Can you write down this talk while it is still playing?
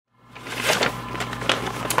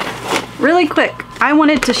Really quick, I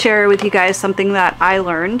wanted to share with you guys something that I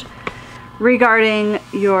learned regarding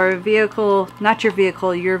your vehicle, not your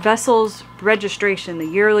vehicle, your vessel's registration, the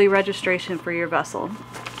yearly registration for your vessel.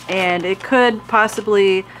 And it could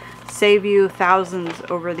possibly save you thousands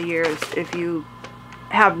over the years if you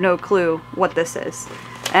have no clue what this is.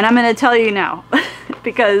 And I'm going to tell you now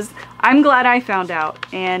because I'm glad I found out,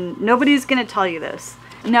 and nobody's going to tell you this.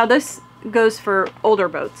 Now this goes for older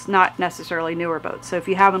boats, not necessarily newer boats. So if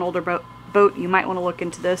you have an older boat, you might want to look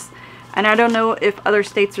into this. And I don't know if other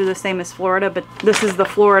states are the same as Florida, but this is the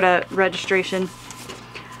Florida registration.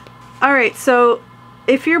 Alright, so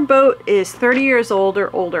if your boat is 30 years old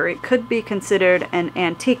or older, it could be considered an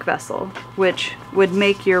antique vessel, which would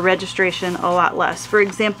make your registration a lot less. For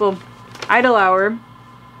example, Idle Hour,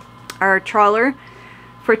 our trawler,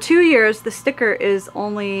 for 2 years the sticker is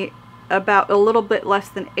only about a little bit less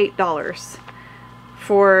than $8.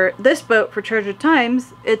 For this boat, for Treasure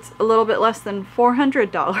Times, it's a little bit less than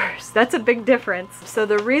 $400. That's a big difference. So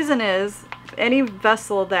the reason is, any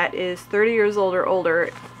vessel that is 30 years old or older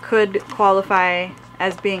could qualify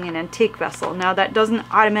as being an antique vessel. Now that doesn't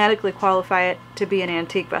automatically qualify it to be an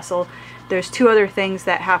antique vessel. There's two other things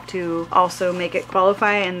that have to also make it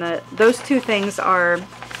qualify, and those two things are: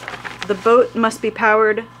 the boat must be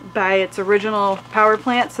powered by its original power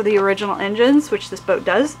plant, so the original engines, which this boat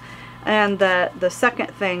does. And the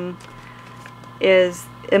second thing is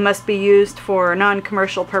it must be used for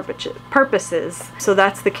non-commercial purposes. So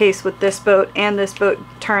that's the case with this boat, and this boat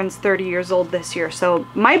turns 30 years old this year. So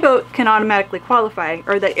my boat can automatically qualify,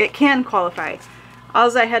 or that it can qualify.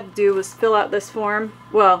 All I had to do was fill out this form.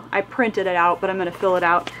 Well, I printed it out, but I'm going to fill it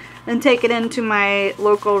out and take it into my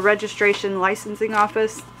local registration licensing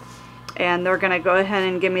office. And they're going to go ahead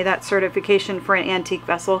and give me that certification for an antique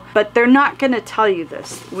vessel. But they're not going to tell you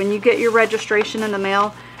this. When you get your registration in the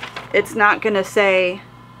mail, it's not going to say,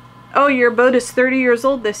 oh, your boat is 30 years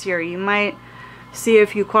old this year. You might see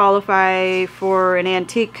if you qualify for an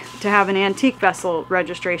antique, to have an antique vessel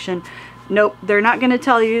registration. Nope, they're not going to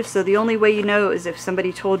tell you. So the only way you know is if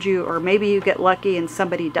somebody told you, or maybe you get lucky and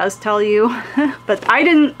somebody does tell you. But I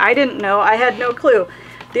didn't know. I had no clue.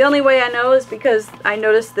 The only way I know is because I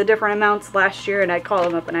noticed the different amounts last year and I called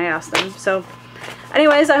them up and I asked them. So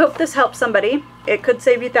anyways, I hope this helps somebody. It could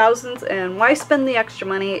save you thousands, and why spend the extra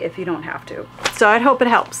money if you don't have to? So I hope it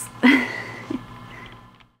helps.